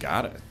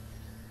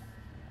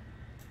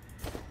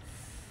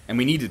 And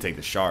we need to take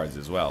the shards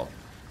as well.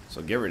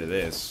 So get rid of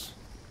this.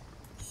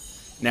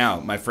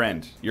 Now, my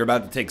friend, you're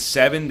about to take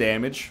 7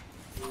 damage.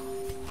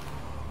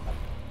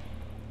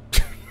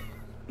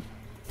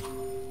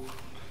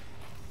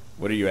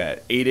 What are you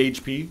at? 8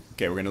 HP?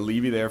 Okay, we're gonna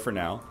leave you there for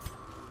now.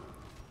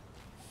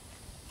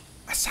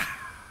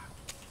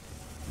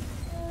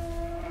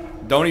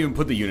 Don't even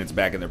put the units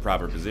back in their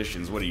proper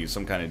positions. What are you,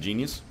 some kind of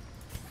genius?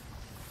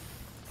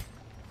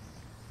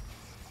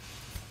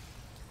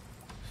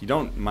 If you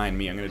don't mind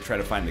me, I'm gonna try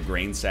to find the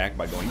grain sack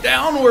by going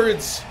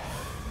downwards.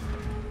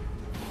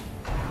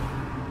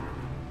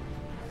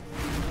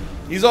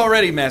 He's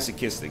already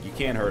masochistic. You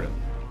can't hurt him.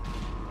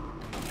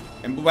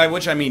 And by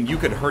which I mean you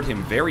could hurt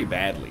him very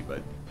badly,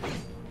 but...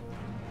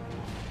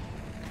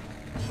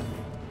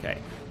 Okay.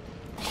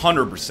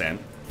 100%.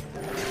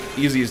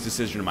 Easiest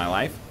decision of my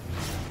life.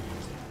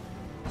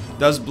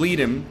 Does bleed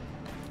him.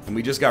 And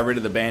we just got rid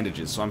of the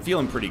bandages, so I'm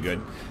feeling pretty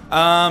good.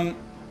 At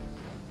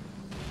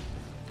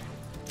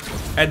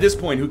this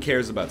point, who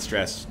cares about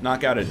stress?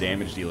 Knock out a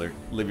damage dealer.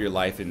 Live your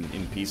life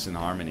in peace and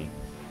harmony.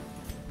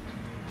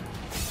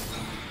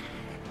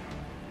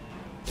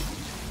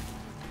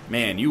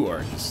 Man, you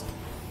are just...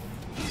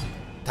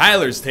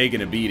 Tyler's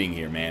taking a beating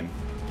here, man.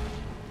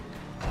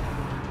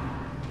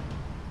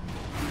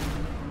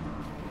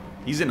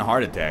 He's in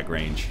heart attack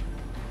range.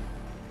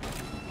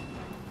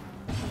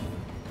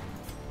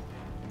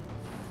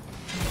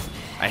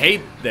 I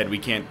hate that we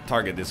can't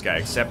target this guy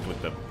except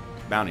with the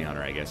bounty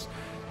hunter, I guess.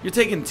 You're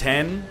taking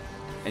 10,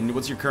 and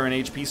what's your current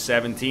HP?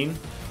 17?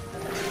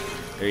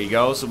 There you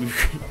go. So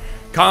we've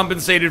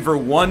compensated for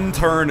 1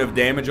 turn of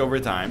damage over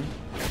time.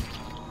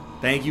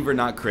 Thank you for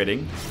not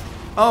critting.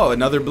 Oh,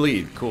 another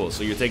bleed. Cool.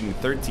 So you're taking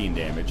 13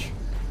 damage.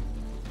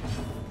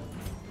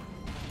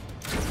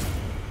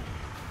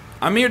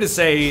 I'm here to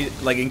say,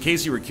 like, in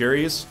case you were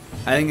curious,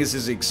 I think this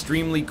is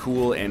extremely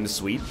cool and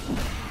sweet.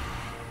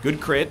 Good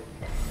crit.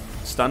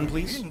 Stun,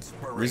 please.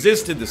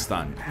 Resisted the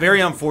stun.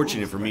 Very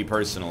unfortunate for me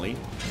personally.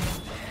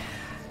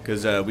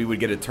 Because we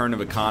would get a turn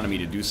of economy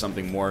to do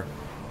something more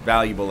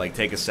valuable, like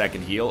take a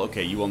second heal.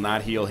 Okay, you will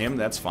not heal him.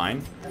 That's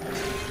fine.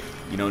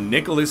 You know,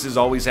 Nicholas is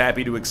always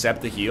happy to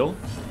accept the heal.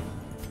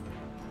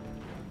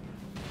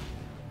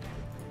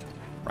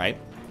 Right?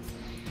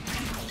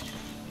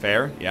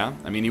 Fair, yeah.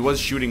 I mean, he was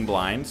shooting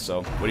blind,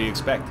 so what do you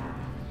expect?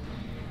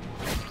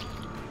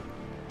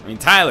 I mean,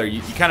 Tyler,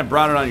 you kind of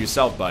brought it on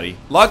yourself, buddy.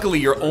 Luckily,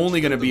 you're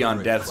only going to be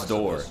on death's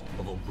door.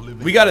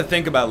 We got to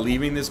think about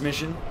leaving this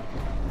mission.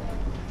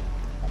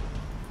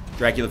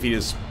 Dracula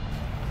Fetus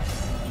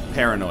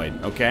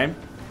paranoid, okay?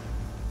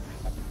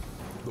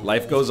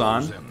 Life goes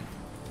on.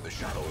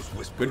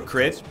 Good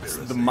crit. It's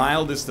the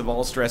mildest of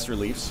all stress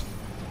reliefs.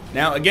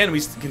 Now, again, we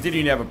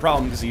continue to have a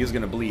problem because he is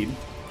going to bleed.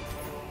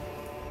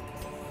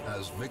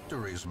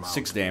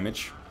 6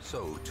 damage.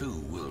 So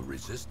too will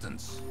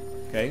resistance.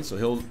 Okay,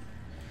 so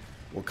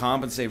we'll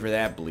compensate for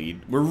that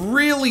bleed. We're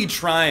really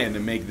trying to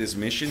make this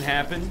mission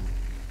happen.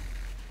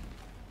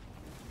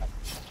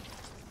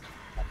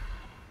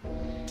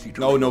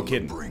 No, no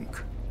kidding.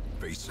 Brink,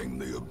 facing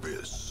the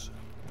abyss.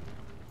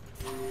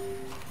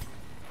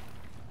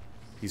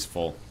 He's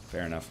full.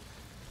 Fair enough.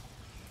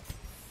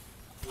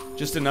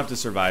 Just enough to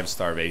survive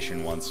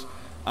starvation once.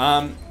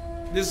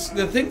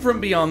 The thing from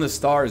Beyond the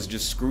Stars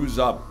just screws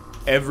up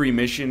every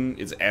mission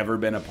it's ever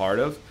been a part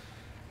of.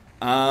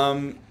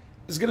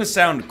 It's gonna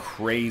sound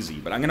crazy,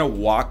 but I'm gonna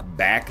walk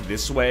back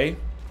this way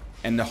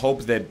and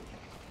hope that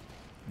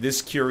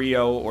this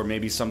curio or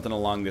maybe something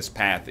along this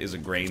path is a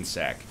grain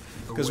sack.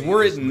 Because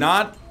were it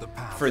not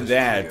for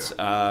that,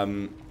 I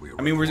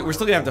mean, we're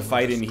still gonna have to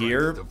fight in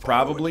here,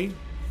 probably.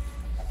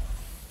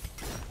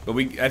 But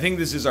I think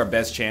this is our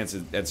best chance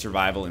at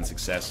survival and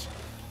success.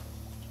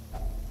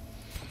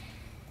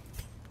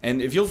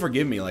 And if you'll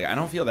forgive me, like, I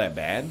don't feel that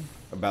bad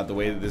about the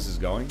way that this is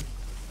going.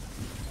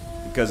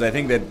 Because I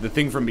think that the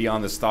thing from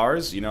Beyond the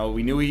Stars, you know,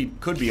 we knew he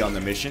could be on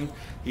the mission.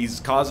 He's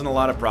causing a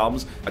lot of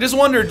problems. I just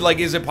wondered, like,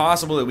 is it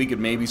possible that we could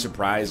maybe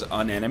surprise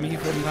an enemy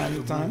from time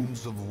to time?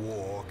 Wounds of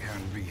war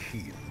can be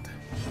healed.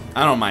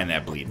 I don't mind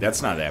that bleed.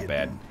 That's not that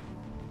bad.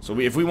 So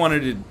if we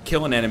wanted to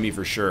kill an enemy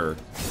for sure,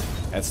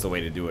 that's the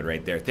way to do it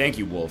right there. Thank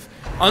you, Wolf.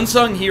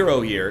 Unsung hero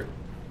here.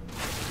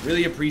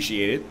 Really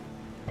appreciate it.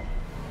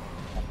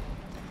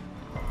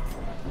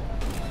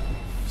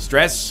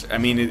 Stress, I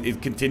mean, it's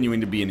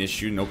continuing to be an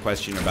issue, no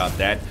question about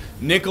that.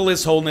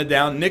 Nicholas holding it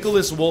down.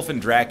 Nicholas, Wolf,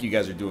 and Drac, you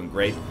guys are doing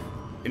great.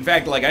 In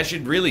fact, like, I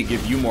should really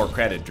give you more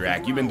credit,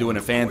 Drac. You've been doing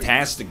a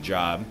fantastic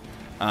job.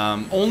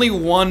 Only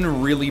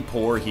one really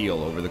poor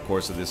heal over the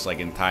course of this, like,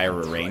 entire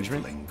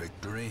arrangement.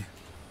 Victory,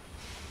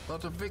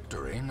 but a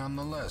victory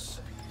nonetheless.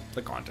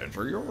 The contents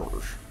are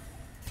yours.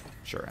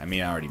 Sure, I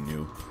mean, I already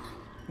knew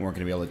we weren't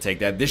going to be able to take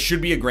that. This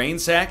should be a grain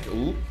sack.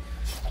 Ooh.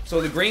 So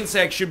the grain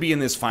sack should be in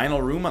this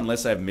final room,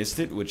 unless I've missed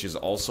it, which is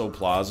also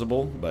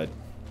plausible, but...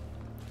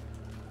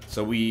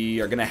 So we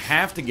are going to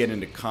have to get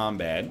into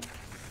combat.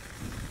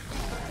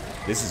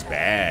 This is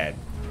bad.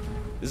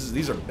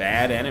 These are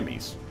bad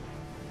enemies.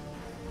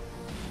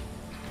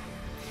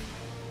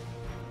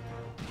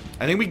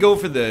 I think we go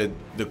for the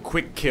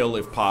quick kill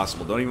if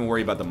possible. Don't even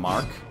worry about the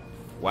mark.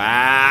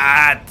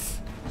 What?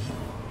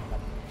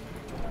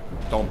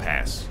 Don't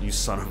pass, you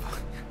son of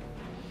a...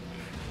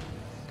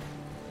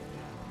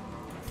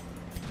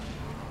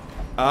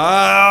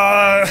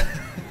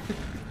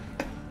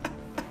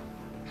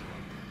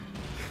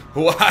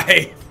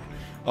 Why?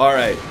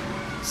 Alright.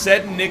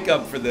 Set Nick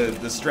up for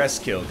the stress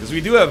kill. Because we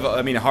do have,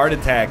 I mean, heart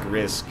attack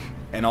risk.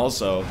 And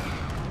also,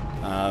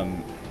 I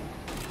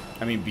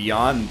mean,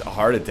 beyond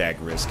heart attack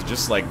risk.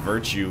 Just like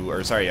virtue,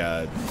 or sorry,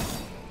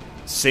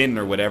 sin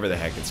or whatever the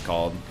heck it's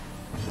called.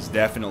 Is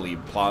definitely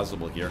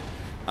plausible here.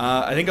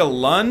 I think a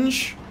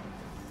lunge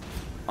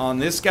on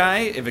this guy,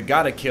 if it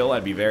got a kill,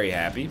 I'd be very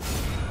happy.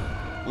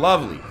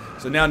 Lovely.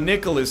 So now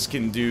Nicholas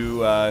can do,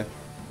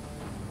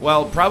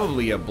 well,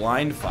 probably a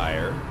blind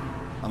fire,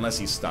 unless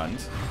he's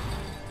stunned.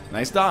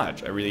 Nice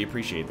dodge. I really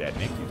appreciate that,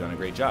 Nick. You've done a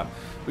great job.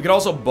 We could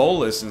also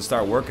bolus and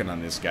start working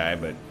on this guy,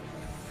 but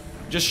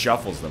just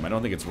shuffles them. I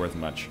don't think it's worth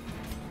much.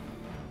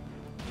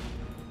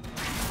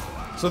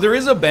 So there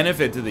is a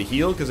benefit to the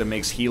heal, because it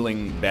makes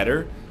healing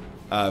better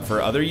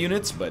for other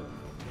units, but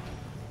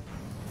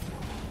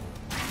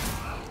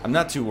I'm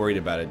not too worried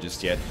about it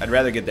just yet. I'd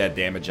rather get that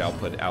damage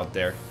output out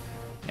there.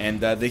 And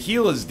the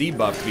heal is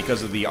debuffed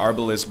because of the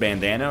Arbalest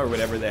bandana, or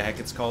whatever the heck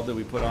it's called that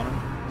we put on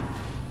him.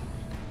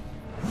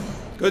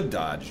 Good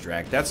dodge,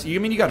 Drac. That's, you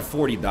mean you got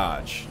 40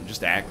 dodge.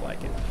 Just act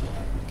like it.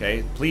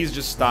 Okay? Please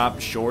just stop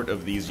short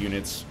of these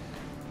units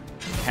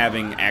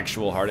having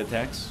actual heart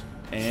attacks.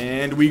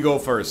 And we go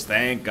first.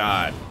 Thank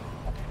God.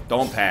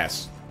 Don't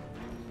pass.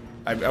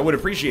 I would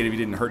appreciate it if you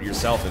didn't hurt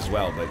yourself as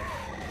well, but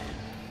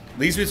at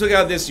least we took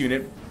out this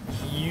unit.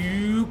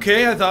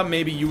 Okay, I thought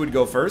maybe you would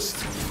go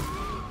first.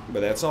 But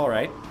that's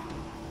alright.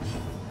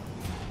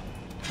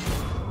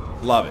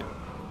 Love it.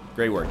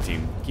 Great work,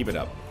 team. Keep it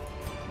up.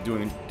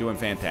 Doing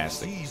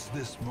fantastic.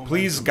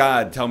 Please,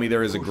 God, tell me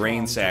there is a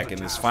grain sack in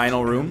this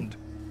final room.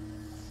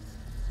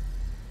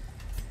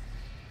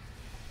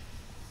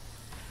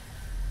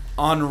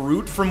 En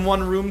route from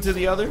one room to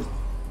the other?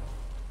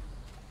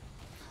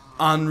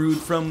 En route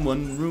from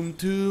one room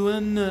to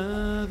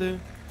another.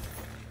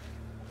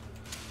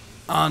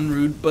 En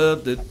route,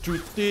 but the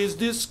truth is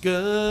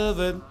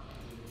discovered.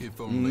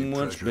 If only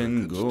What's treasure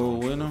been could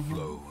staunch going the on?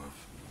 flow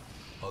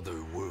of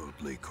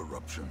otherworldly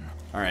corruption.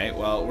 Alright,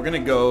 well, we're gonna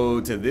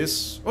go to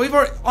this. Oh, we've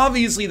already,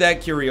 obviously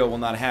that curio will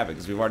not have it,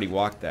 because we've already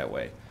walked that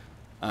way.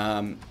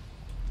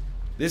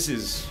 This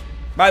is,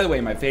 by the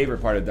way, my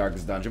favorite part of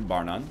Darkest Dungeon,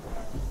 bar none.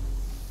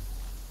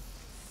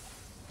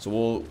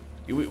 So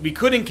we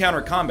could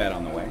encounter combat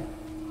on the way.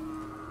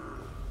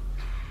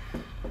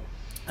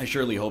 I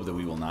surely hope that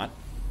we will not.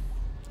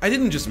 I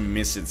didn't just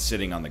miss it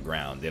sitting on the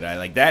ground, did I?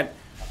 Like that,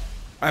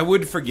 I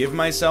would forgive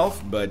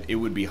myself, but it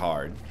would be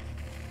hard.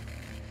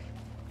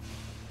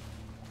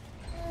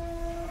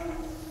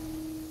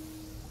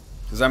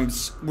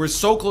 Because we're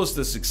so close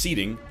to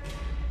succeeding,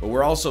 but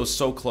we're also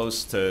so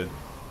close to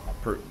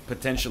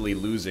potentially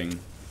losing,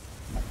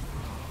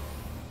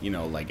 you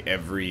know, like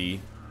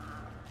every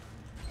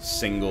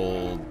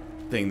single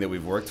thing that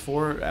we've worked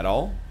for at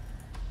all.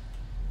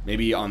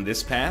 Maybe on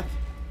this path.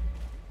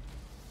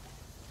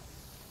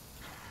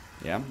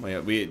 Yeah,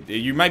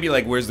 you might be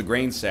like, where's the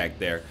grain sack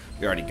there?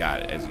 We already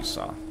got it, as you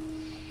saw.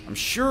 I'm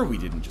sure we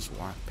didn't just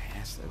walk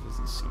past. That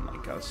doesn't seem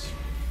like us.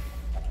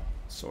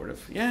 Sort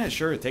of. Yeah,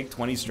 sure, take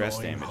 20 stress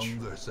damage.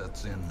 Hunger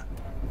sets in,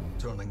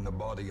 turning the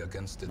body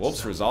against itself.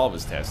 Wolf's Resolve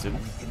is tested.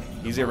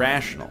 He's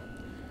irrational.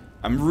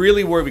 I'm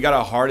really worried we got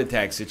a heart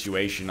attack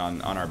situation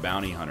on our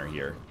bounty hunter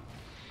here.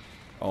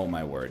 Oh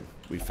my word,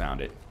 we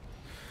found it.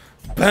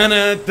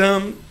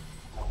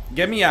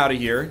 Get me out of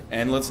here,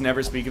 and let's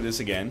never speak of this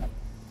again.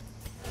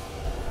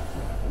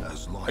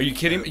 Are you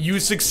kidding me? You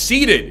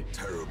succeeded!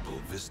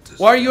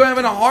 Why are you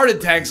having a heart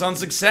attacks on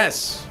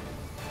success?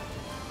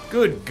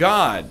 Good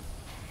God.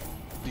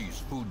 These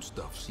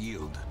foodstuffs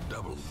yield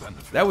double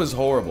benefit. That was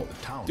horrible.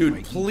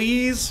 Dude,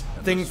 please,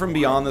 Thing from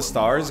Beyond the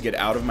Stars, get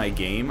out of my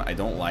game. I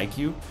don't like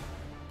you.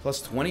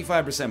 Plus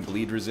 25%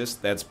 bleed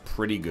resist, that's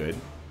pretty good.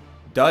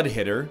 Dud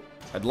hitter.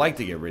 I'd like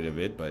to get rid of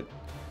it, but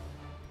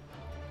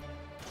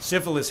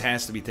syphilis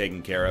has to be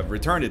taken care of.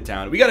 Return to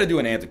town. We gotta do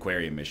an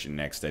antiquarian mission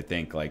next, I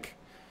think. Like,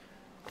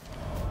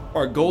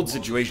 our gold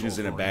situation is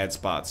in a bad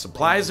spot.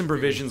 Supplies and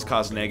provisions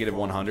cost negative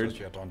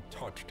 100.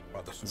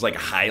 It's like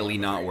highly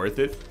not worth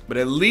it. But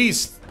at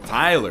least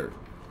Tyler,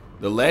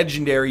 the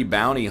legendary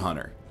bounty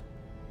hunter.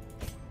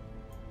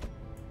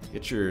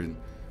 Get your...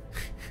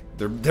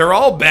 they're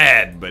all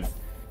bad, but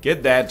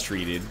get that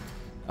treated.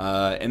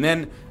 And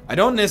then, I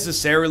don't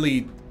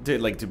necessarily,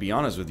 to be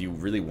honest with you,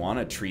 really want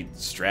to treat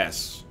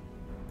stress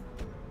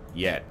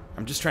yet.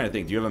 I'm just trying to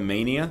think. Do you have a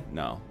mania?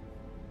 No.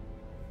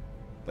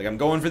 Like, I'm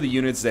going for the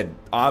units that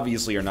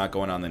obviously are not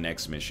going on the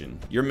next mission.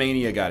 Your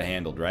mania got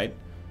handled, right?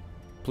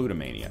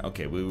 Plutomania.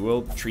 Okay, we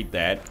will treat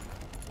that.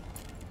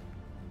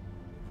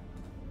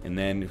 And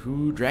then,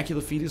 who?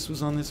 Dracula Fetus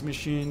was on this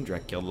mission?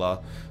 Dracula.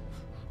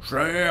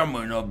 Sam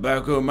in the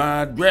back of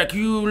my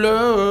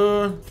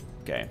Dracula.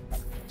 Okay.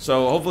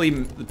 So hopefully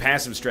the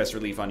passive stress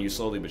relief on you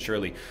slowly but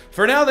surely.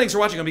 For now, thanks for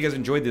watching. I hope you guys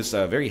enjoyed this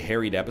very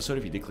harried episode.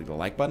 If you did, click the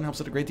like button.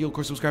 Helps out a great deal. Of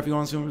course, subscribe if you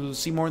want to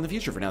see more in the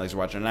future. For now, thanks for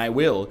watching, and I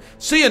will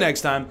see you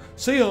next time.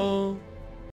 See ya!